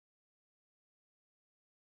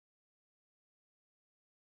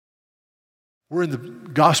We're in the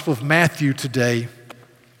Gospel of Matthew today,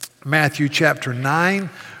 Matthew chapter 9,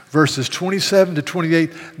 verses 27 to 28,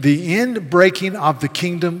 the end breaking of the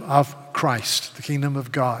kingdom of Christ, the kingdom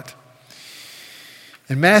of God.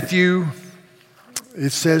 In Matthew,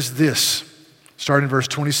 it says this, starting in verse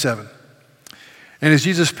 27. And as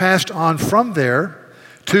Jesus passed on from there,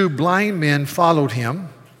 two blind men followed him,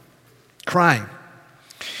 crying,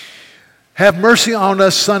 "Have mercy on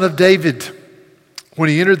us, Son of David." When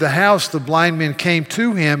he entered the house, the blind men came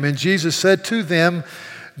to him, and Jesus said to them,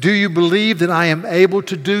 "Do you believe that I am able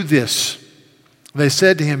to do this?" They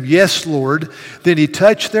said to him, "Yes, Lord." Then he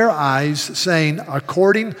touched their eyes, saying,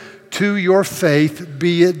 "According to your faith,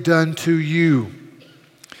 be it done to you."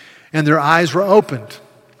 And their eyes were opened.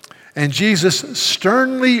 And Jesus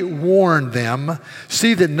sternly warned them,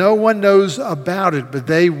 "See that no one knows about it." But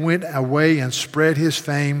they went away and spread his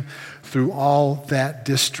fame through all that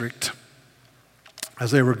district. As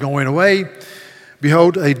they were going away,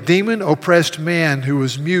 behold, a demon-oppressed man who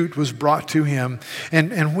was mute was brought to him.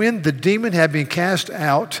 And when the demon had been cast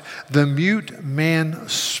out, the mute man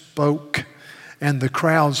spoke. And the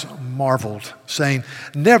crowds marveled, saying,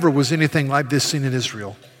 "Never was anything like this seen in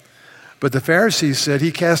Israel." But the Pharisees said,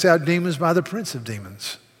 "He cast out demons by the prince of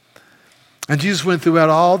demons." And Jesus went throughout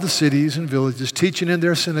all the cities and villages, teaching in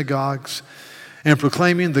their synagogues and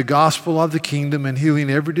proclaiming the gospel of the kingdom and healing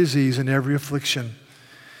every disease and every affliction.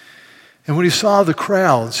 And when he saw the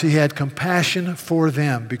crowds, he had compassion for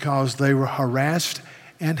them because they were harassed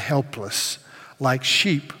and helpless, like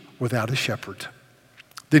sheep without a shepherd.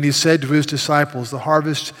 Then he said to his disciples, "The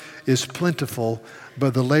harvest is plentiful,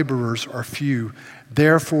 but the laborers are few.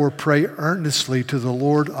 Therefore pray earnestly to the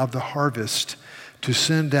Lord of the harvest to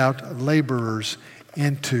send out laborers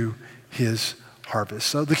into his harvest."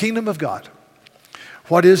 So the kingdom of God.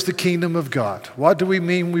 What is the kingdom of God? What do we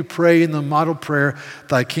mean when we pray in the model prayer,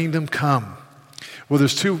 "Thy kingdom come"? Well,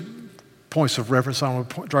 there's 2 points of reference I want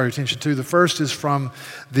to draw your attention to. The first is from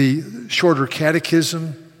the shorter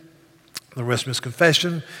catechism, the Westminster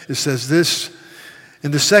Confession. It says this: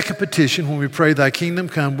 in the second petition, when we pray, "Thy kingdom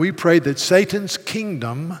come," we pray that Satan's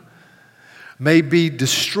kingdom may be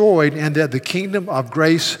destroyed and that the kingdom of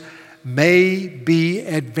grace may be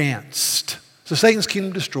advanced. So Satan's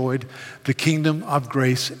kingdom destroyed, the kingdom of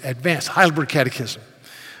grace advanced. Heidelberg Catechism.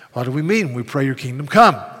 What do we mean when we pray, "Your kingdom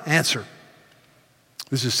come"? Answer.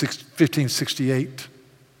 This is 1568.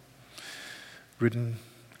 Written,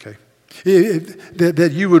 okay.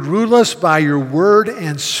 That you would rule us by your word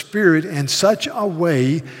and spirit in such a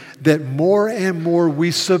way that more and more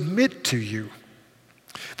we submit to you.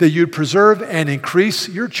 That you'd preserve and increase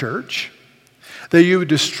your church. That you would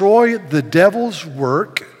destroy the devil's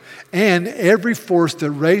work and every force that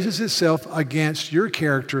raises itself against your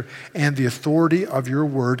character and the authority of your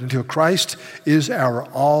word until Christ is our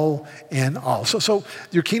all in all. So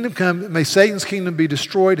your kingdom come, may Satan's kingdom be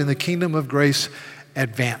destroyed and the kingdom of grace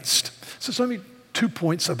advanced. So let me 2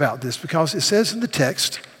 points about this, because it says in the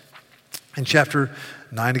text, in chapter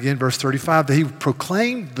 9 again, verse 35, that he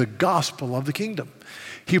proclaimed the gospel of the kingdom.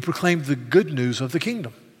 He proclaimed the good news of the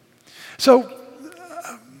kingdom. So,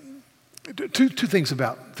 Two things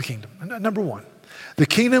about the kingdom. Number one, the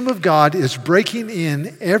kingdom of God is breaking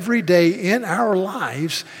in every day in our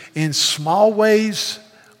lives in small ways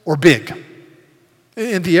or big.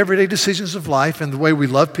 In the everyday decisions of life and the way we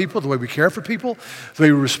love people, the way we care for people, the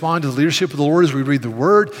way we respond to the leadership of the Lord as we read the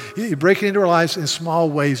Word. You break it into our lives in small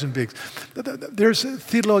ways and big. There's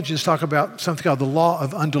theologians talk about something called the law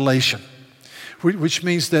of undulation, which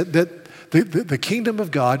means that the kingdom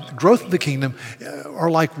of God, growth of the kingdom, are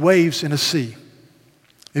like waves in a sea.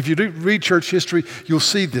 If you read church history, you'll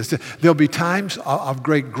see this. There'll be times of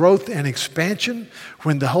great growth and expansion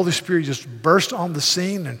when the Holy Spirit just bursts on the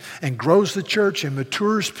scene and grows the church and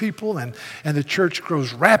matures people, and the church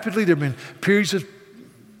grows rapidly. There have been periods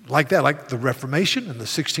like that, like the Reformation in the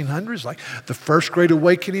 1600s, like the First Great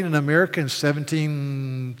Awakening in America in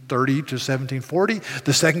 1730 to 1740,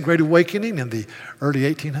 the Second Great Awakening in the early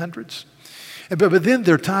 1800s. But then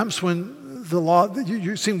there are times when the law,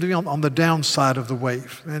 you seem to be on the downside of the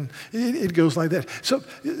wave, and it goes like that. So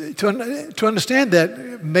to understand that,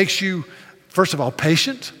 it makes you, first of all,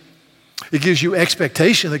 patient. It gives you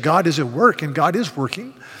expectation that God is at work and God is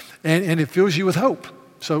working, and it fills you with hope.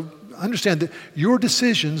 So understand that your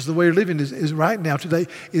decisions, the way you're living is right now, today,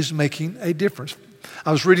 is making a difference.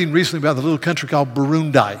 I was reading recently about the little country called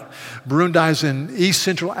Burundi. Burundi is in East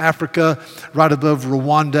Central Africa, right above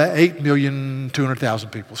Rwanda,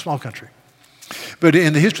 8,200,000 people, small country. But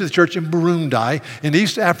in the history of the church in Burundi, in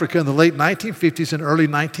East Africa in the late 1950s and early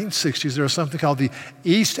 1960s, there was something called the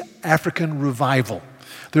East African Revival.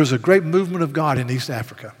 There was a great movement of God in East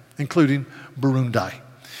Africa. including Burundi.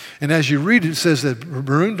 And as you read it, it says that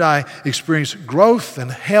Burundi experienced growth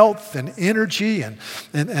and health and energy,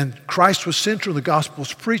 and Christ was central, the gospel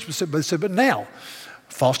was preached, but now,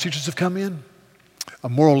 false teachers have come in, a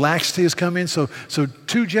moral laxity has come in, so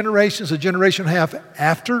 2 generations, a generation and a half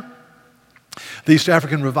after the East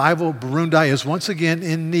African revival, Burundi is once again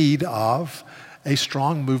in need of a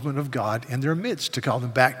strong movement of God in their midst to call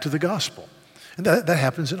them back to the gospel. And that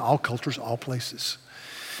happens in all cultures, all places.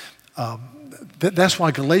 That's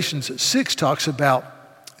why Galatians 6 talks about,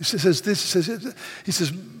 he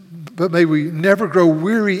says, but may we never grow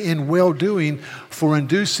weary in well-doing, for in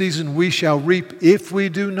due season we shall reap if we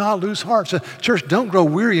do not lose heart. So, church, don't grow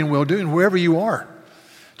weary in well-doing wherever you are.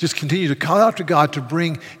 Just continue to call out to God to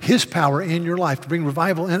bring His power in your life, to bring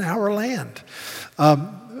revival in our land.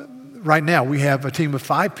 Right now, we have a team of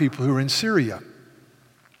 5 people who are in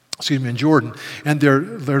Jordan, and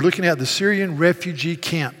they're looking at the Syrian refugee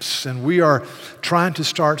camps, and we are trying to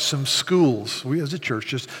start some schools. We as a church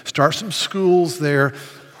just start some schools there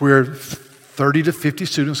where 30 to 50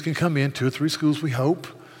 students can come in, 2 or 3 schools we hope,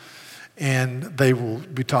 and they will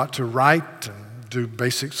be taught to write and do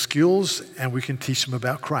basic skills, and we can teach them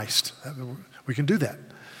about Christ. We can do that.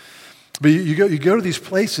 But you go to these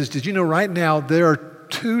places, did you know right now there are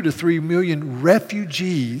 2 to 3 million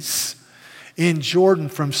refugees in Jordan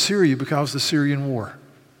from Syria because of the Syrian war?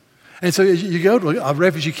 And so you go to a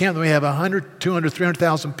refugee camp, and we have 100, 200,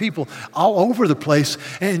 300,000 people all over the place,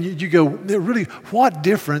 and you go, really, what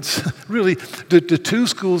difference, really, do 2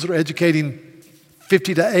 schools that are educating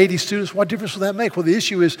 50 to 80 students, what difference will that make? Well, the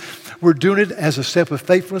issue is we're doing it as a step of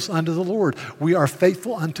faithfulness unto the Lord. We are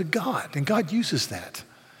faithful unto God, and God uses that.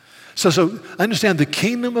 So understand the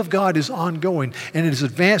kingdom of God is ongoing, and it is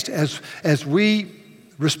advanced as we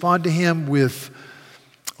respond to Him with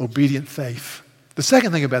obedient faith. The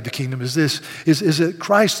second thing about the kingdom is this, is that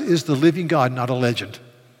Christ is the living God, not a legend.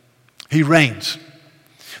 He reigns.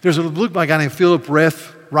 There's a book by a guy named Philip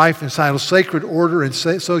Rife entitled Sacred Order and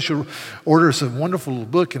Social Order. It's a wonderful little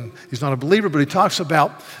book, and he's not a believer, but he talks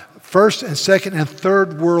about first and second and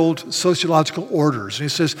third world sociological orders. And he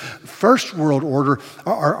says first world order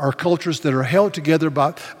are cultures that are held together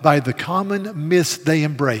by the common myths they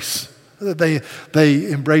embrace.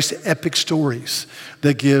 They embrace epic stories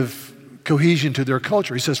that give cohesion to their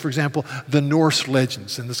culture. He says, for example, the Norse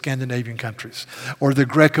legends in the Scandinavian countries, or the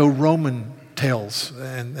Greco-Roman tales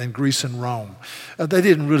in Greece and Rome. They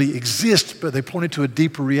didn't really exist, but they pointed to a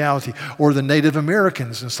deeper reality. Or the Native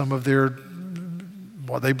Americans and some of their,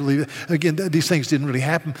 what they believe. Again, these things didn't really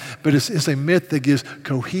happen, but it's a myth that gives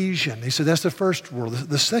cohesion. He said that's the first world.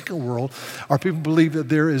 The second world are people who believe that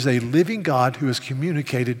there is a living God who has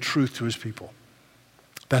communicated truth to His people.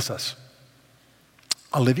 That's us.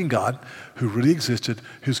 A living God who really existed,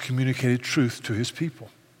 who's communicated truth to His people.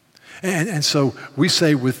 And so we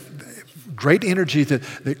say with great energy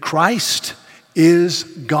that Christ is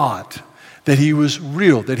God, that He was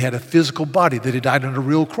real, that He had a physical body, that He died on a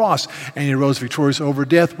real cross, and He rose victorious over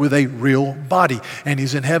death with a real body. And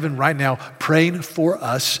He's in heaven right now praying for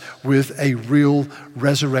us with a real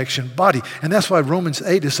resurrection body. And that's why Romans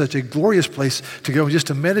 8 is such a glorious place to go just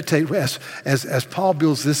to meditate as Paul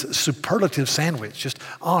builds this superlative sandwich, just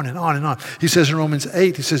on and on and on. He says in Romans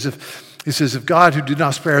 8, he says, if God, who did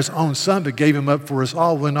not spare His own Son, but gave Him up for us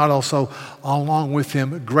all, will not also, along with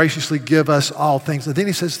Him, graciously give us all things. And then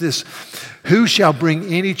he says this, who shall bring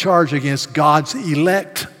any charge against God's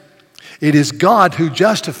elect? It is God who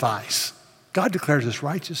justifies. God declares us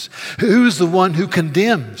righteous. Who is the one who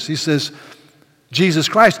condemns? He says, Jesus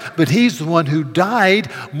Christ, but He's the one who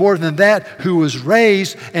died, more than that, who was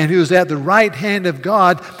raised, and who is at the right hand of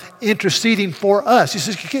God, interceding for us. He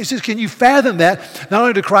says, can you fathom that? Not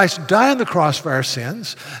only did Christ die on the cross for our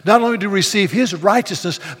sins, not only to receive His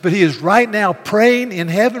righteousness, but He is right now praying in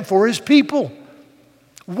heaven for His people.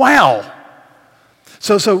 Wow.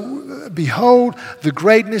 So behold the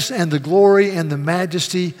greatness and the glory and the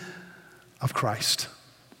majesty of Christ.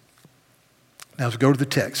 Now let's go to the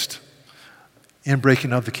text.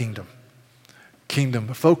 Inbreaking of the kingdom. Kingdom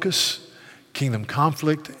focus, kingdom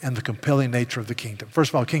conflict, and the compelling nature of the kingdom. First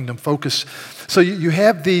of all, kingdom focus. So you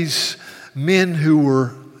have these men who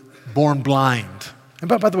were born blind. And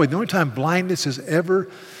by the way, the only time blindness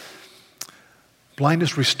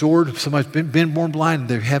restored, if somebody's been born blind and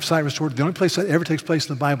they have sight restored, the only place that ever takes place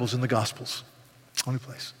in the Bible is in the Gospels. Only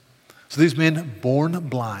place. So these men born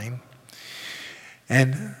blind,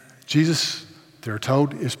 and Jesus, they're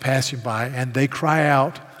told, is passing by, and they cry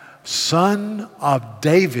out, Son of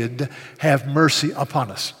David, have mercy upon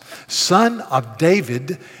us. Son of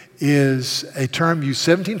David is a term used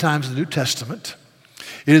 17 times in the New Testament.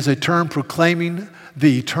 It is a term proclaiming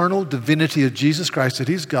the eternal divinity of Jesus Christ, that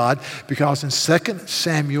he's God, because in 2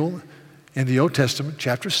 Samuel in the Old Testament,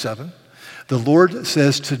 chapter 7, the Lord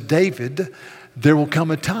says to David, there will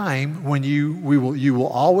come a time when you will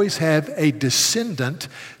always have a descendant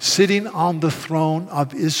sitting on the throne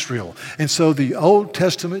of Israel. And so the Old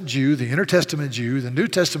Testament Jew, the Intertestament Jew, the New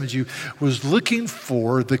Testament Jew was looking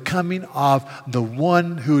for the coming of the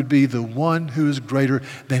one who would be the one who is greater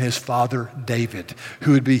than his father David,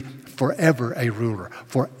 who would be forever a ruler,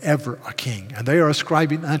 forever a king. And they are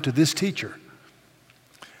ascribing unto this teacher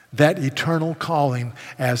that eternal calling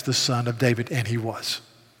as the son of David, and he was.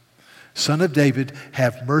 Son of David,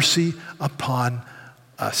 have mercy upon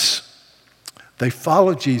us. They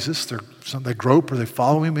follow Jesus. They grope or they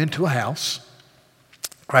follow him into a house.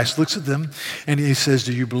 Christ looks at them and he says,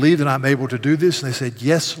 do you believe that I'm able to do this? And they said,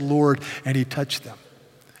 yes, Lord. And he touched them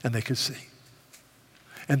and they could see.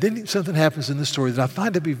 And then something happens in this story that I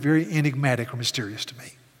find to be very enigmatic or mysterious to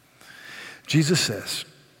me. Jesus says,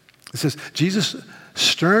 Jesus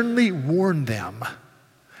sternly warned them,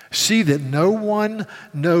 see that no one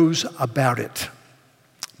knows about it.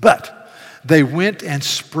 But they went and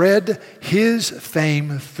spread his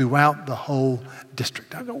fame throughout the whole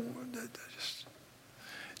district.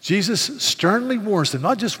 Jesus sternly warns them,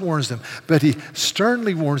 not just warns them, but he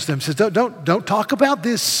sternly warns them, says, don't talk about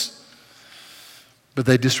this. But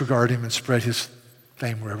they disregard him and spread his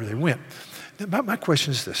fame wherever they went. My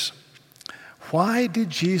question is this. Why did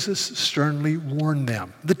Jesus sternly warn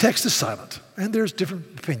them? The text is silent, and there's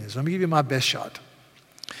different opinions. Let me give you my best shot.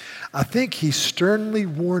 I think he sternly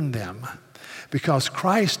warned them because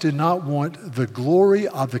Christ did not want the glory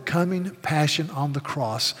of the coming passion on the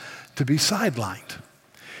cross to be sidelined.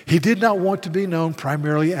 He did not want to be known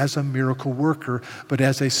primarily as a miracle worker, but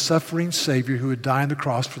as a suffering Savior who would die on the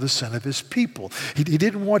cross for the sin of his people. He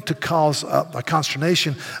didn't want to cause a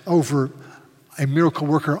consternation over a miracle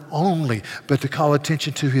worker only, but to call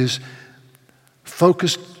attention to his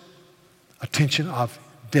focused attention of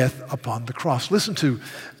death upon the cross.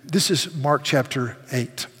 This is Mark chapter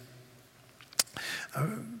 8.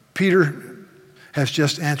 Peter has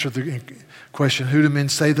just answered the question, who do men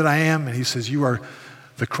say that I am? And he says, you are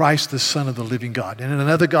the Christ, the Son of the living God. And in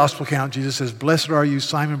another gospel account, Jesus says, blessed are you,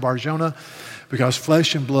 Simon Bar-Jonah, because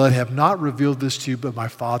flesh and blood have not revealed this to you, but my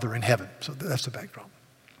Father in heaven. So that's the backdrop.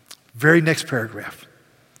 Very next paragraph.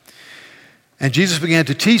 And Jesus began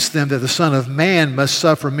to teach them that the Son of Man must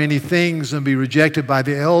suffer many things and be rejected by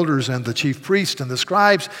the elders and the chief priests and the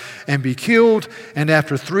scribes and be killed, and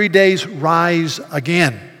after 3 days rise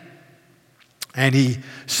again. And he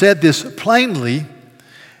said this plainly,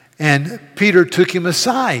 and Peter took him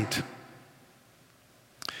aside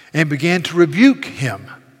and began to rebuke him.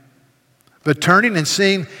 But turning and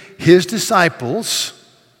seeing his disciples,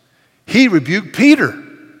 he rebuked Peter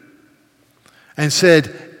and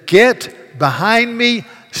said, get behind me,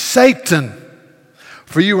 Satan,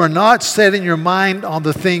 for you are not setting your mind on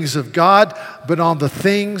the things of God, but on the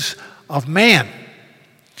things of man.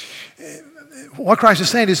 What Christ is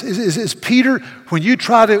saying is Peter, when you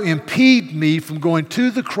try to impede me from going to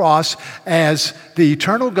the cross as the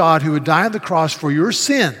eternal God who would die on the cross for your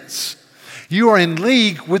sins, you are in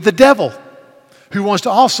league with the devil who wants to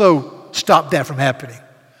also stop that from happening.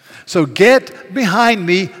 So get behind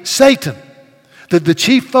me, Satan. The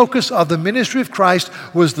chief focus of the ministry of Christ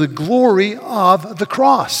was the glory of the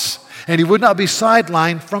cross, and he would not be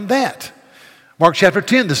sidelined from that. Mark chapter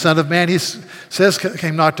 10, the Son of Man, he says,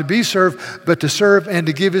 came not to be served, but to serve and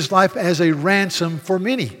to give his life as a ransom for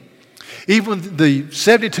many. Even when the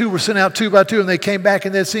 72 were sent out 2 by 2 and they came back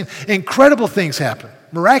and they'd seen incredible things happen,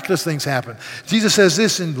 miraculous things happen. Jesus says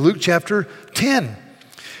this in Luke chapter 10.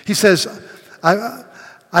 He says,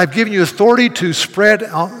 I've given you authority to tread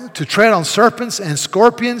on serpents and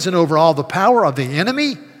scorpions and over all the power of the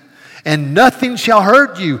enemy, and nothing shall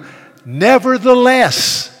hurt you.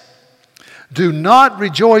 Nevertheless, do not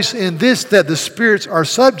rejoice in this that the spirits are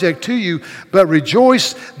subject to you, but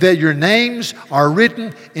rejoice that your names are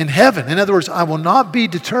written in heaven. In other words, I will not be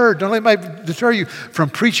deterred. Don't let anybody deter you from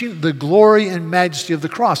preaching the glory and majesty of the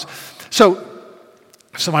cross. So,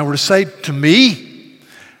 if somebody were to say to me,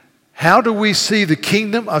 how do we see the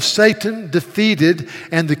kingdom of Satan defeated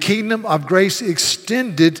and the kingdom of grace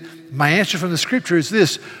extended? My answer from the scripture is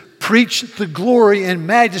this: preach the glory and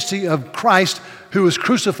majesty of Christ who was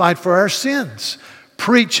crucified for our sins.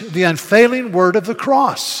 Preach the unfailing word of the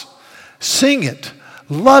cross. Sing it,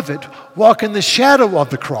 love it, walk in the shadow of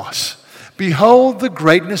the cross. Behold the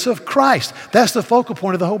greatness of Christ. That's the focal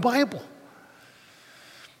point of the whole Bible.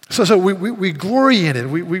 So we glory in it.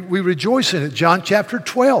 We rejoice in it. John chapter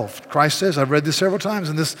 12, Christ says, I've read this several times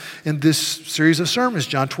in this series of sermons,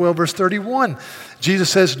 John 12, verse 31. Jesus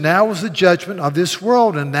says, now is the judgment of this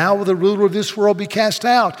world, and now will the ruler of this world be cast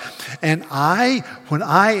out. And when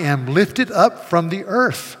I am lifted up from the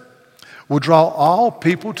earth, will draw all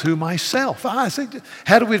people to myself. I say,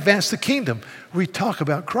 how do we advance the kingdom? We talk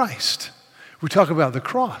about Christ. We talk about the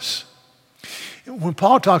cross. When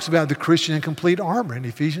Paul talks about the Christian in complete armor in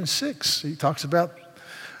Ephesians 6, he talks about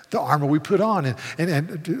the armor we put on.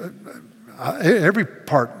 And every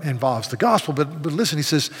part involves the gospel. But listen, he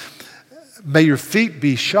says, may your feet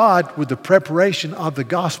be shod with the preparation of the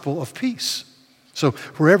gospel of peace. So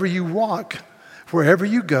wherever you walk, wherever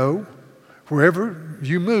you go, wherever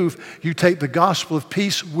you move, you take the gospel of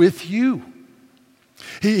peace with you.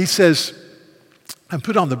 He says, and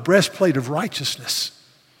put on the breastplate of righteousness.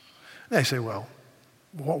 They say, well,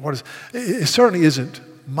 what is it? It certainly isn't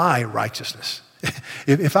my righteousness.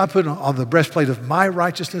 If I put on the breastplate of my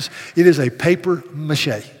righteousness, it is a paper mache.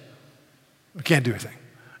 It can't do anything.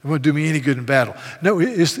 It won't do me any good in battle. No,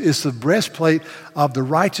 it's the breastplate of the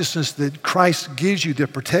righteousness that Christ gives you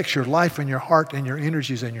that protects your life and your heart and your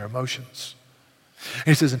energies and your emotions. And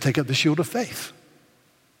he says, and take up the shield of faith,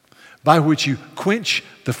 by which you quench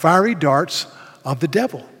the fiery darts of the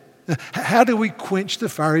devil. How do we quench the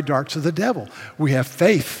fiery darts of the devil? We have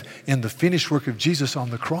faith in the finished work of Jesus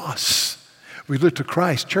on the cross. We look to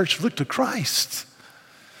Christ. Church, look to Christ.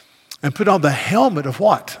 And put on the helmet of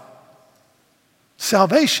what?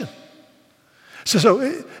 Salvation.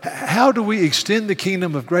 So how do we extend the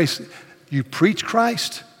kingdom of grace? You preach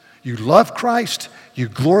Christ. You love Christ. You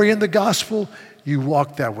glory in the gospel. You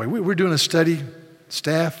walk that way. We're doing a study,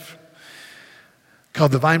 staff,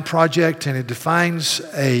 called the Vine Project, and it defines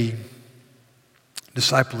a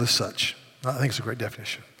disciple as such. I think it's a great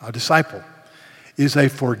definition. A disciple is a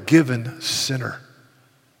forgiven sinner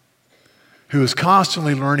who is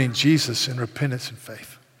constantly learning Jesus in repentance and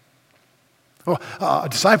faith. Well, a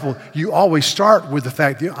disciple, you always start with the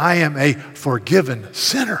fact that I am a forgiven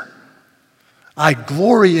sinner. I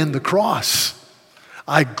glory in the cross.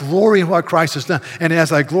 I glory in what Christ has done. And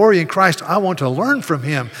as I glory in Christ, I want to learn from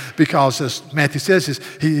him because, as Matthew says,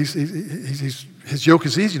 his yoke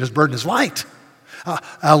is easy and his burden is light.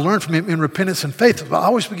 I'll learn from him in repentance and faith. But I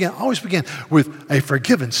always begin with a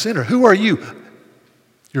forgiven sinner. Who are you?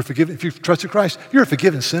 You're forgiven. If you've trusted Christ, you're a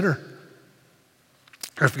forgiven sinner.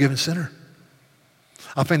 You're a forgiven sinner.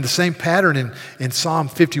 I find the same pattern in Psalm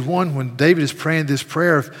 51 when David is praying this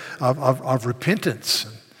prayer of repentance.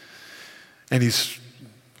 And he's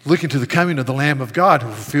looking to the coming of the Lamb of God who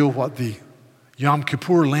will fulfill what the Yom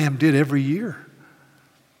Kippur Lamb did every year.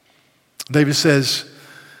 David says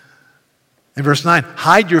in verse 9,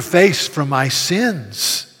 hide your face from my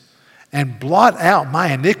sins and blot out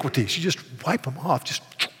my iniquities. You just wipe them off. Just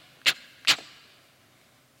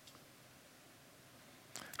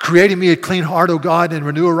create in me a clean heart, O God, and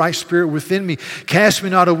renew a right spirit within me. Cast me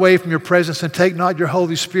not away from your presence and take not your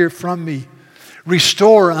Holy Spirit from me.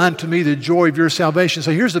 Restore unto me the joy of your salvation. So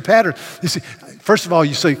here's the pattern. You see, first of all,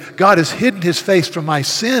 you say, God has hidden his face from my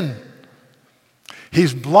sin.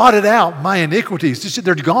 He's blotted out my iniquities.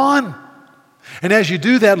 They're gone. And as you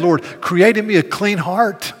do that, Lord, create in me a clean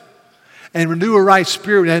heart and renew a right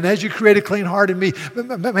spirit. And as you create a clean heart in me,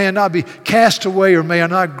 may I not be cast away, or may I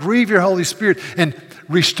not grieve your Holy Spirit, and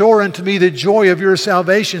restore unto me the joy of your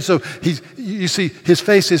salvation. So you see, his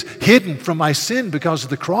face is hidden from my sin because of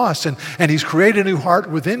the cross, and he's created a new heart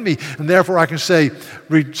within me. And therefore I can say,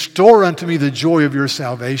 restore unto me the joy of your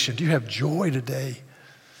salvation. Do you have joy today?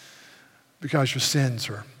 Because your sins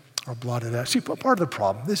are blotted out. See, part of the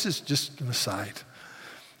problem, this is just an aside.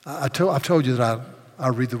 I've told you that I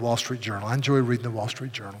read the Wall Street Journal. I enjoy reading the Wall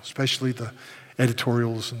Street Journal, especially the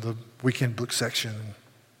editorials and the weekend book section,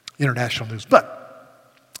 international news.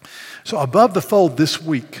 So above the fold this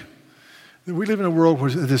week, we live in a world where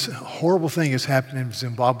this horrible thing is happening in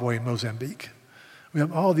Zimbabwe and Mozambique. We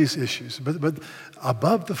have all these issues. But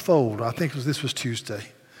above the fold, I think this was Tuesday,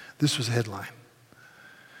 this was a headline.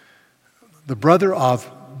 The brother of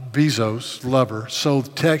Bezos' lover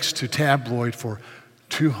sold text to tabloid for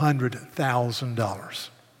 $200,000.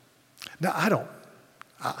 Now, I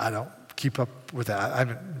don't keep up with that.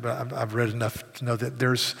 I've read enough to know that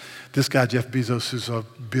there's this guy, Jeff Bezos, who's a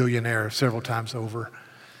billionaire several times over,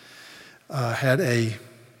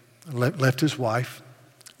 left his wife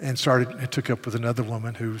and took up with another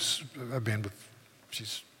woman who's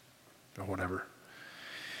she's whatever.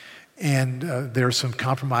 And there are some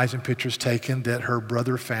compromising pictures taken that her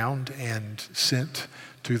brother found and sent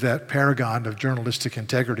to that paragon of journalistic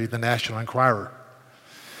integrity, the National Enquirer.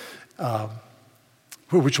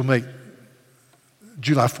 which will make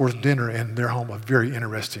July 4th dinner in their home a very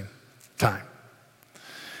interesting time.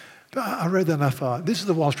 But I read that and I thought, this is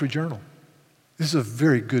the Wall Street Journal. This is a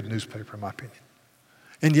very good newspaper, in my opinion.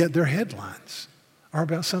 And yet their headlines are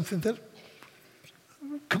about something that,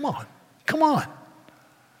 come on.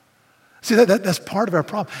 See, that's part of our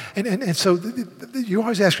problem. And so you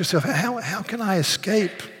always ask yourself, how can I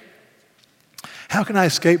escape? How can I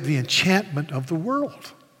escape the enchantment of the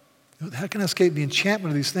world? How can I escape the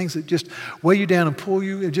enchantment of these things that just weigh you down and pull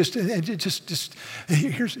you? Here's the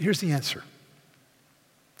answer.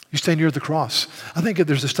 You stay near the cross. I think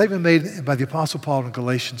there's a statement made by the Apostle Paul in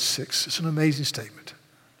Galatians 6. It's an amazing statement.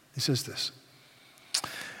 He says this,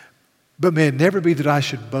 "But may it never be that I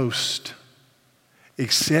should boast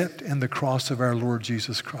except in the cross of our Lord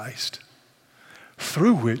Jesus Christ,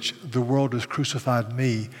 through which the world has crucified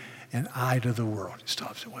me and I to the world." He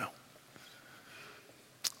stops it well.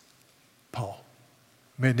 Paul,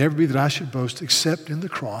 "May it never be that I should boast except in the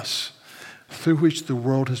cross, through which the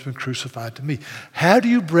world has been crucified to me." How do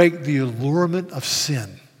you break the allurement of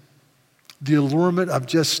sin? The allurement of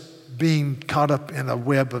just being caught up in a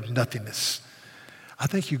web of nothingness? I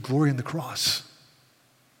think you glory in the cross.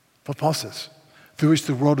 What Paul says, "Through which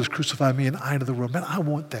the world has crucified me and I to the world." Man, I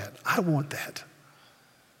want that. I want that.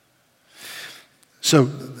 So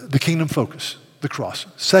the kingdom focus, the cross.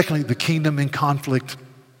 Secondly, the kingdom in conflict.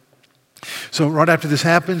 So right after this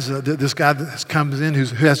happens, this guy that comes in who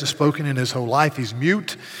hasn't spoken in his whole life, he's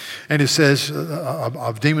mute. And it says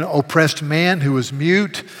a demon-oppressed man who was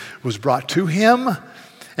mute was brought to him.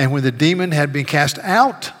 And when the demon had been cast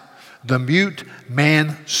out, the mute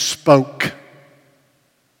man spoke.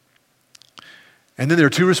 And then there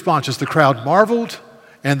are two responses. The crowd marveled,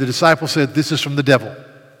 and the disciples said, "This is from the devil."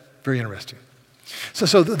 Very interesting.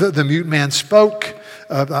 So the mute man spoke.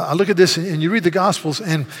 I look at this, and you read the Gospels,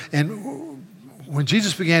 and when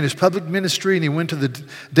Jesus began his public ministry and he went to the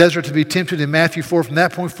desert to be tempted in Matthew 4, from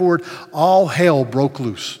that point forward, all hell broke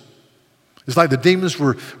loose. It's like the demons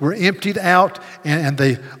were emptied out, and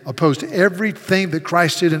they opposed everything that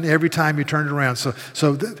Christ did, and every time you turned around. So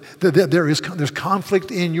there's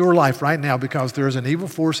conflict in your life right now because there is an evil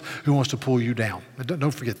force who wants to pull you down.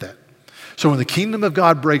 Don't forget that. So when the kingdom of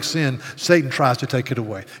God breaks in, Satan tries to take it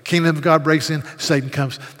away. Kingdom of God breaks in, Satan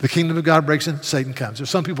comes. The kingdom of God breaks in, Satan comes. There's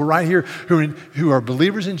some people right here who are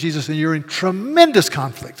believers in Jesus, and you're in tremendous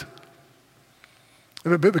conflict.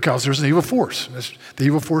 Because there's an evil force. The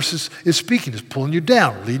evil force is speaking, is pulling you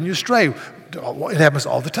down, leading you astray. It happens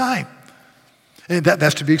all the time. And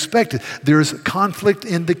that's to be expected. There is conflict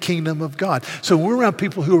in the kingdom of God. So when we're around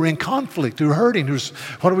people who are in conflict, who are hurting,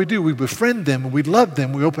 what do? We befriend them, and we love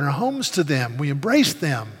them. We open our homes to them. We embrace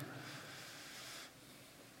them.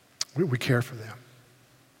 We care for them.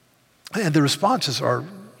 And the responses are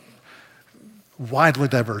widely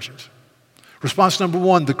divergent. Response number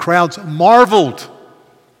one, the crowds marveled.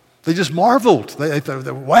 They just marveled. They thought,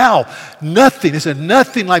 wow, nothing. They said,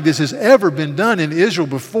 nothing like this has ever been done in Israel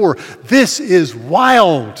before. This is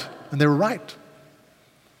wild. And they were right.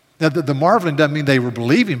 Now, the marveling doesn't mean they were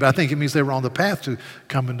believing, but I think it means they were on the path to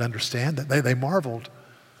come and understand that. They marveled.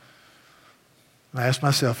 And I asked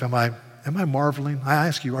myself, am I marveling? I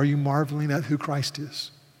ask you, are you marveling at who Christ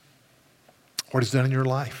is? What he's done in your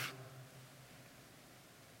life?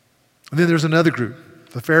 And then there's another group,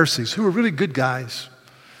 the Pharisees, who were really good guys.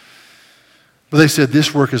 But they said,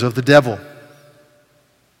 this work is of the devil.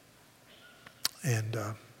 And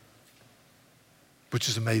which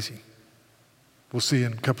is amazing. We'll see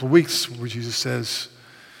in a couple of weeks where Jesus says,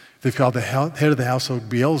 they've called the head of the household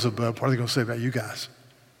Beelzebub. What are they going to say about you guys?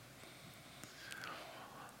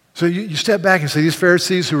 So you step back and say, these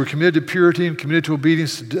Pharisees who were committed to purity and committed to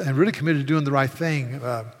obedience and really committed to doing the right thing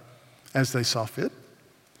as they saw fit.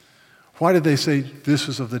 Why did they say this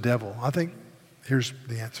was of the devil? I think here's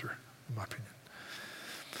the answer, in my opinion.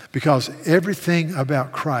 Because everything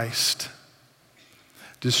about Christ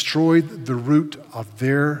destroyed the root of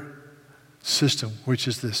their system, which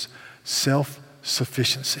is this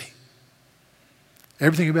self-sufficiency.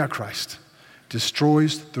 Everything about Christ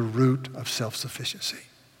destroys the root of self-sufficiency.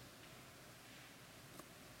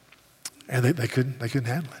 And they couldn't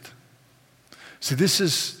handle it. See, this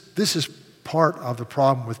is part of the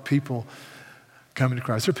problem with people coming to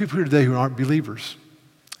Christ. There are people here today who aren't believers.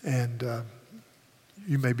 And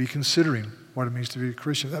you may be considering what it means to be a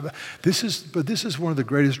Christian. But this is one of the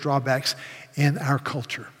greatest drawbacks in our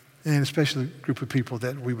culture, and especially a group of people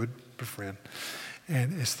that we would befriend.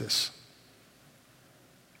 And it's this: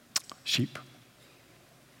 sheep.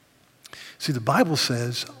 See, the Bible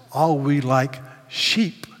says, all we like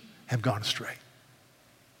sheep have gone astray.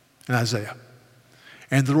 In Isaiah.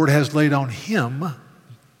 And the Lord has laid on him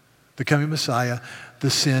the coming Messiah, the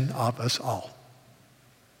sin of us all.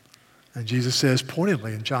 And Jesus says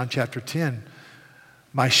pointedly in John chapter 10,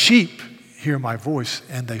 my sheep hear my voice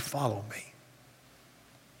and they follow me.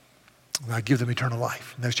 And I give them eternal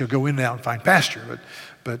life. And they shall go in and out and find pasture,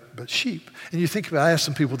 but sheep. And you think about, I asked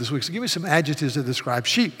some people this week, so give me some adjectives that describe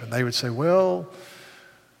sheep. And they would say, well,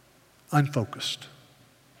 unfocused.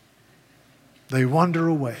 They wander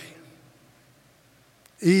away.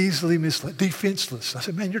 Easily misled, defenseless. I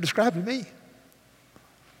said, man, you're describing me.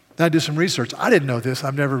 Then I did some research. I didn't know this.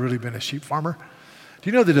 I've never really been a sheep farmer. Do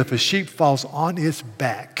you know that if a sheep falls on its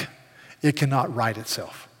back, it cannot right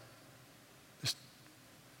itself?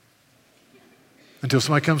 Until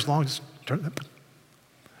somebody comes along, just turn it.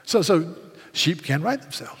 So sheep can right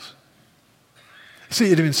themselves. See, it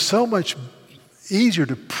would have been so much easier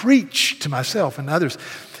to preach to myself and others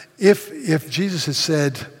if Jesus had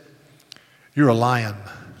said, you're a lion.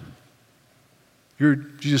 You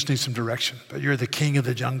just need some direction, but you're the king of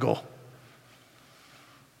the jungle.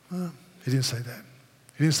 Well, he didn't say that.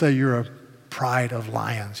 He didn't say you're a pride of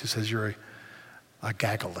lions. He says you're a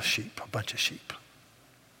gaggle of sheep, a bunch of sheep.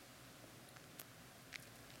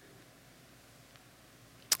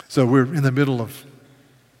 So we're in the middle of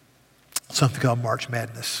something called March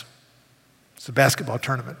Madness. It's a basketball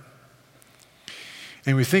tournament.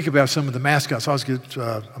 And we think about some of the mascots. I always get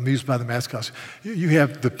amused by the mascots. You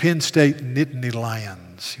have the Penn State Nittany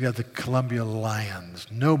Lions. You have the Columbia Lions.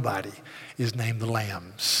 Nobody is named the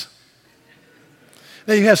Lambs.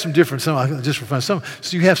 Now you have some different, just for fun, so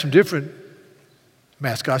you have some different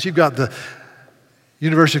mascots. You've got the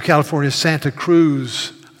University of California Santa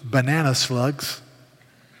Cruz Banana Slugs.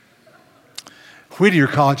 Whittier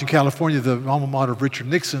College in California, the alma mater of Richard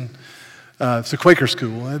Nixon, it's a Quaker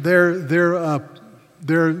school.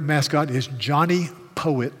 Their mascot is Johnny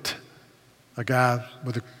Poet, a guy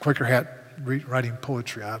with a Quaker hat writing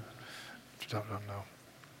poetry. I don't know.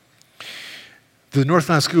 The North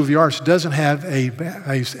Carolina School of the Arts doesn't have a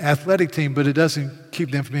athletic team, but it doesn't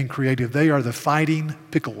keep them from being creative. They are the Fighting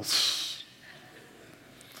Pickles.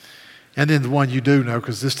 And then the one you do know,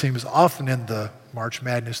 because this team is often in the March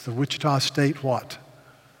Madness, the Wichita State what?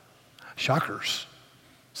 Shockers.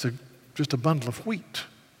 It's just a bundle of wheat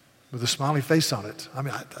with a smiley face on it. I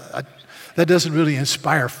mean, that doesn't really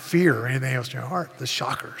inspire fear or anything else in your heart, the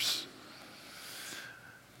Shockers.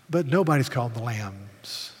 But nobody's called the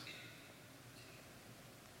Lambs.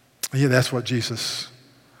 Yeah, that's what Jesus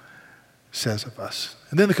says of us.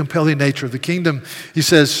 And then the compelling nature of the kingdom, he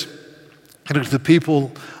says, and look at the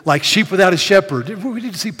people like sheep without a shepherd. We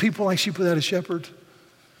need to see people like sheep without a shepherd.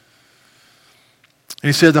 And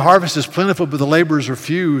he said, the harvest is plentiful, but the laborers are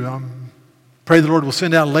few. Pray the Lord will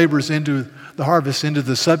send out laborers into the harvest, into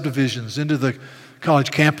the subdivisions, into the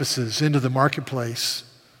college campuses, into the marketplace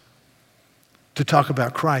to talk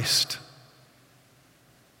about Christ.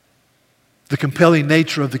 The compelling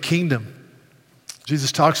nature of the kingdom.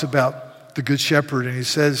 Jesus talks about the good shepherd, and he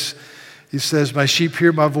says, my sheep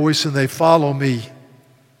hear my voice and they follow me.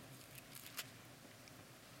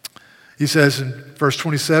 He says in verse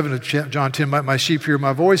 27 of John 10, my sheep hear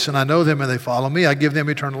my voice and I know them and they follow me. I give them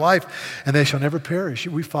eternal life and they shall never perish.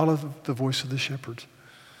 We follow the voice of the shepherd.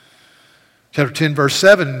 Chapter 10, verse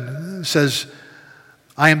 7 says,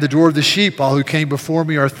 I am the door of the sheep. All who came before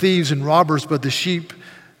me are thieves and robbers, but the sheep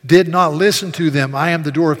did not listen to them. I am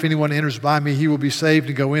the door. If anyone enters by me, he will be saved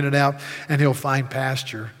and go in and out, and he'll find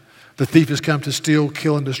pasture. The thief has come to steal,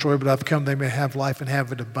 kill, and destroy, but I've come they may have life and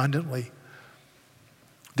have it abundantly.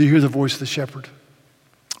 Do you hear the voice of the shepherd?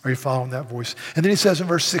 Are you following that voice? And then he says in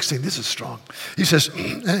verse 16, this is strong. He says,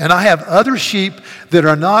 and I have other sheep that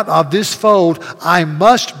are not of this fold. I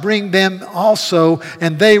must bring them also,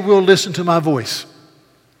 and they will listen to my voice.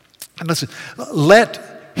 And listen,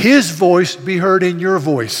 let his voice be heard in your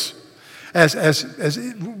voice. As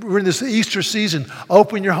we're in this Easter season,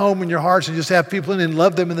 open your home and your hearts and just have people in and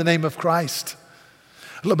love them in the name of Christ.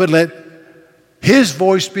 But let his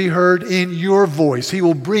voice be heard in your voice. He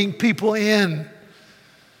will bring people in.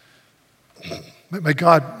 May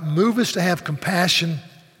God move us to have compassion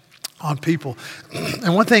on people.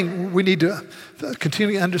 And one thing we need to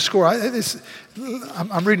continually underscore,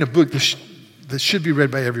 I'm reading a book that should be read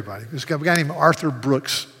by everybody. There's a guy named Arthur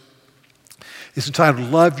Brooks. It's entitled,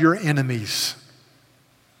 Love Your Enemies.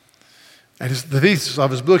 And the thesis of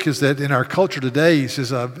his book is that in our culture today, he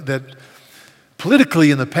says that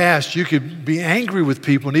politically in the past, you could be angry with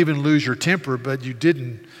people and even lose your temper, but you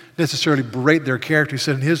didn't necessarily berate their character. He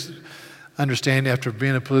said in his understanding, after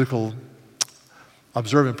being a political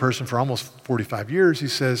observant person for almost 45 years, he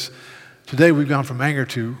says, today we've gone from anger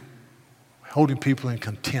to holding people in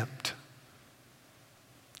contempt.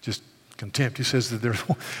 Just contempt. He says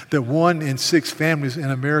that 1 in 6 families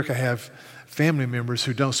in America have family members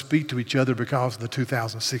who don't speak to each other because of the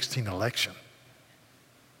 2016 election.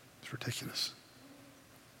 It's ridiculous.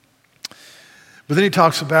 But then he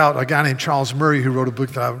talks about a guy named Charles Murray who wrote a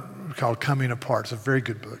book that I called Coming Apart. It's a very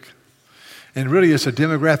good book. And really it's a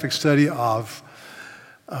demographic study of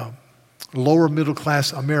lower middle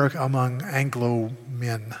class America among Anglo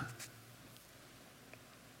men.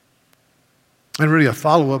 And really a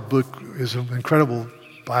follow-up book is an incredible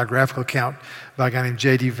biographical account by a guy named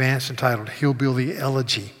J.D. Vance entitled Hillbilly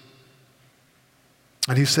Elegy.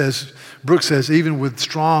 And he says, Brooks says, even with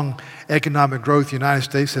strong economic growth, the United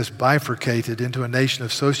States has bifurcated into a nation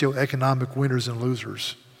of socioeconomic winners and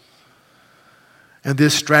losers. And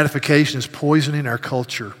this stratification is poisoning our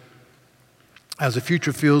culture. As the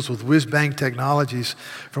future fills with whiz-bang technologies,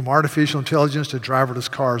 from artificial intelligence to driverless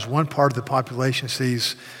cars, one part of the population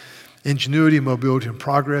sees ingenuity, mobility, and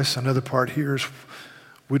progress. Another part hears,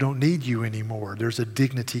 we don't need you anymore. There's a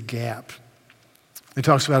dignity gap. He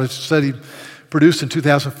talks about a study produced in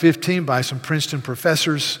 2015 by some Princeton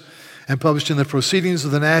professors and published in the Proceedings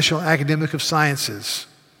of the National Academy of Sciences.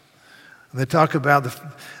 And they talk about,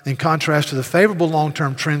 in contrast to the favorable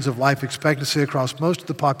long-term trends of life expectancy across most of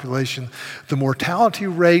the population, the mortality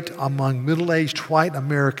rate among middle-aged white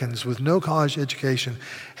Americans with no college education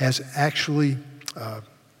has actually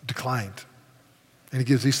declined. And he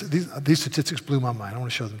gives these statistics blew my mind. I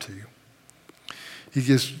want to show them to you.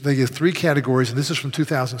 They give 3 categories, and this is from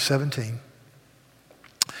 2017.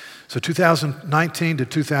 So 2019 to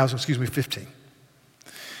 2015,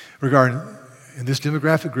 regarding, in this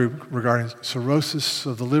demographic group, regarding cirrhosis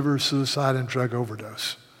of the liver, suicide, and drug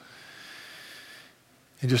overdose.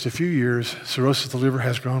 In just a few years, cirrhosis of the liver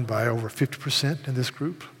has grown by over 50% in this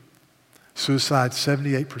group, suicide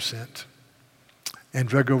 78%, and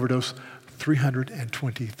drug overdose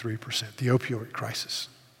 323%, the opioid crisis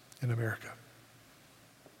in America.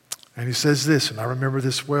 And he says this, and I remember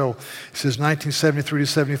this well. He says, 1973 to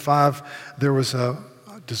 75, there was a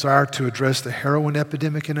desire to address the heroin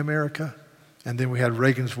epidemic in America. And then we had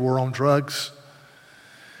Reagan's war on drugs.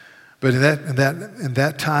 But in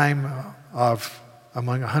that time of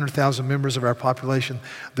among 100,000 members of our population,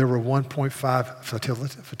 there were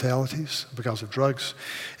 1.5 fatalities because of drugs.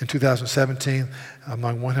 In 2017,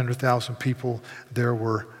 among 100,000 people, there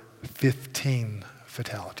were 15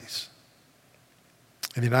 fatalities.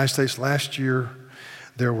 In the United States last year,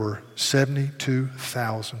 there were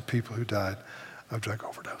 72,000 people who died of drug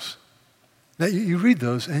overdose. Now, you read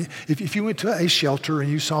those, and if you went to a shelter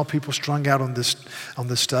and you saw people strung out on this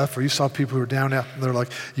stuff, or you saw people who were down out, and they're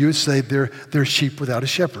like, you would say they're sheep without a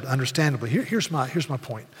shepherd, understandably. Here's my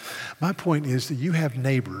point. My point is that you have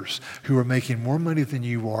neighbors who are making more money than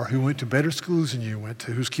you are, who went to better schools than you went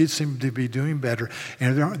to, whose kids seem to be doing better,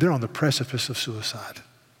 and they're on the precipice of suicide.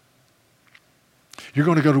 You're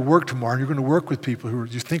going to go to work tomorrow, and you're going to work with people who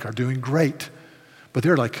you think are doing great, but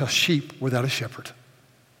they're like a sheep without a shepherd.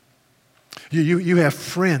 You have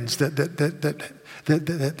friends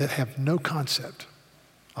that have no concept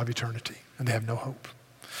of eternity, and they have no hope.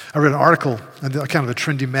 I read an article in kind of a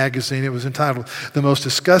trendy magazine. It was entitled, "The Most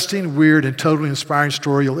Disgusting, Weird, and Totally Inspiring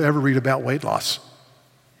Story You'll Ever Read About Weight Loss."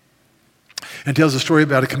 And tells a story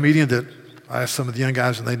about a comedian that I asked some of the young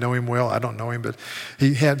guys, and they know him well. I don't know him, but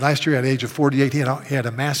last year at the age of 48, he had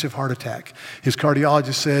a massive heart attack. His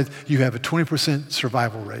cardiologist said, you have a 20%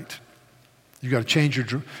 survival rate. You got to change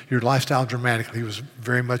your lifestyle dramatically. He was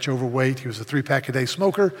very much overweight. He was a 3-pack-a-day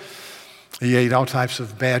smoker. He ate all types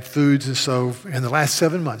of bad foods. And so in the last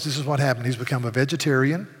 7 months, this is what happened. He's become a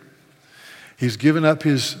vegetarian. He's given up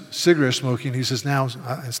his cigarette smoking. He says, now,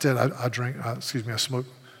 instead, I smoke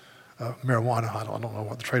marijuana. I don't know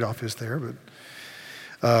what the trade-off is there,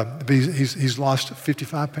 but he's lost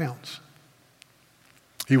 55 pounds.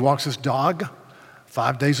 He walks his dog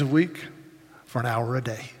 5 days a week for an hour a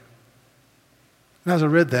day. And as I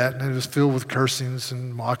read that, and it was filled with cursings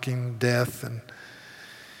and mocking death, and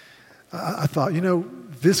I thought,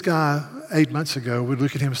 this guy 8 months ago would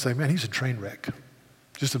look at him and say, man, he's a train wreck,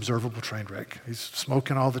 just observable train wreck. He's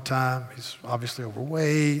smoking all the time. He's obviously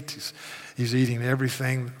overweight. He's eating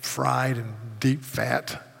everything fried and deep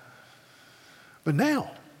fat. But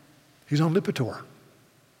now, he's on Lipitor.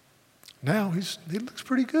 Now, he looks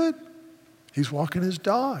pretty good. He's walking his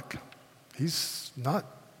dog. He's not,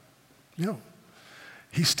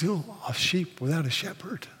 he's still a sheep without a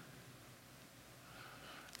shepherd.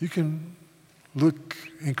 You can look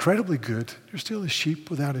incredibly good. You're still a sheep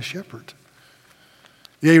without a shepherd.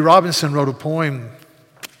 E.A. Robinson wrote a poem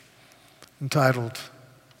entitled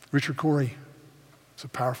Richard Cory. It's a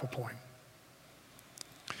powerful poem.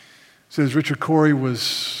 It says Richard Cory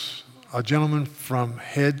was a gentleman from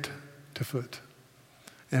head to foot.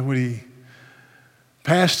 And when he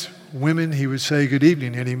passed women, he would say good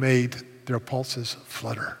evening, and he made their pulses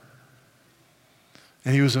flutter.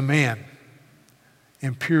 And he was a man,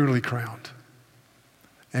 imperially crowned.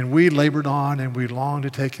 And we labored on, and we longed to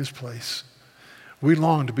take his place. We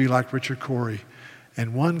longed to be like Richard Cory.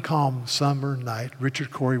 And one calm summer night,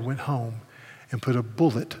 Richard Cory went home and put a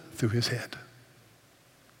bullet through his head.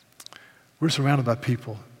 We're surrounded by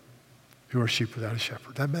people who are sheep without a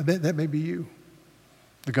shepherd. That may be you.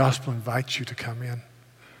 The gospel invites you to come in.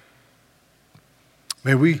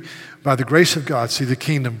 May we, by the grace of God, see the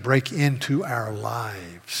kingdom break into our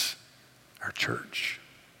lives, our church.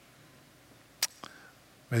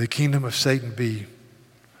 May the kingdom of Satan be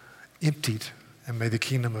emptied, and may the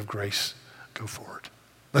kingdom of grace go forward.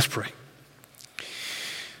 Let's pray.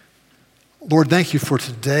 Lord, thank you for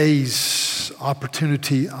today's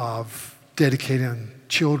opportunity of dedicating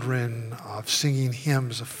children, of singing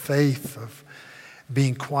hymns of faith, of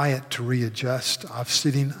being quiet to readjust, of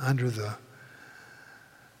sitting under the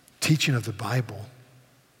teaching of the Bible.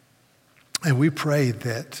 And we pray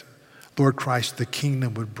that, Lord Christ, the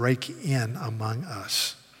kingdom would break in among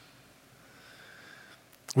us.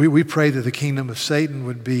 We pray that the kingdom of Satan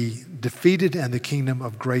would be defeated and the kingdom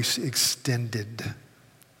of grace extended.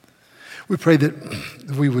 We pray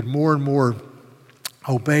that we would more and more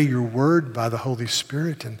obey your word by the Holy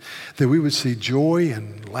Spirit, and that we would see joy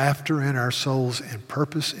and laughter in our souls and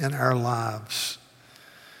purpose in our lives.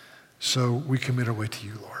 So we commit our way to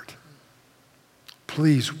you, Lord.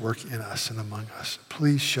 Please work in us and among us.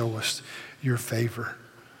 Please show us your favor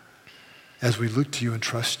as we look to you and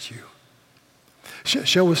trust you.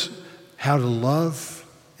 Show us how to love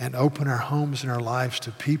and open our homes and our lives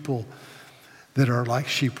to people that are like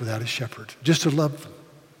sheep without a shepherd. Just to love them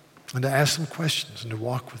and to ask them questions and to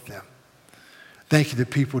walk with them. Thank you that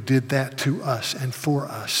people did that to us and for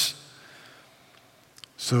us.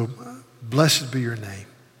 So blessed be your name,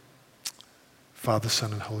 Father,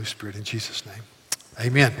 Son, and Holy Spirit. In Jesus' name,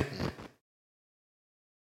 amen.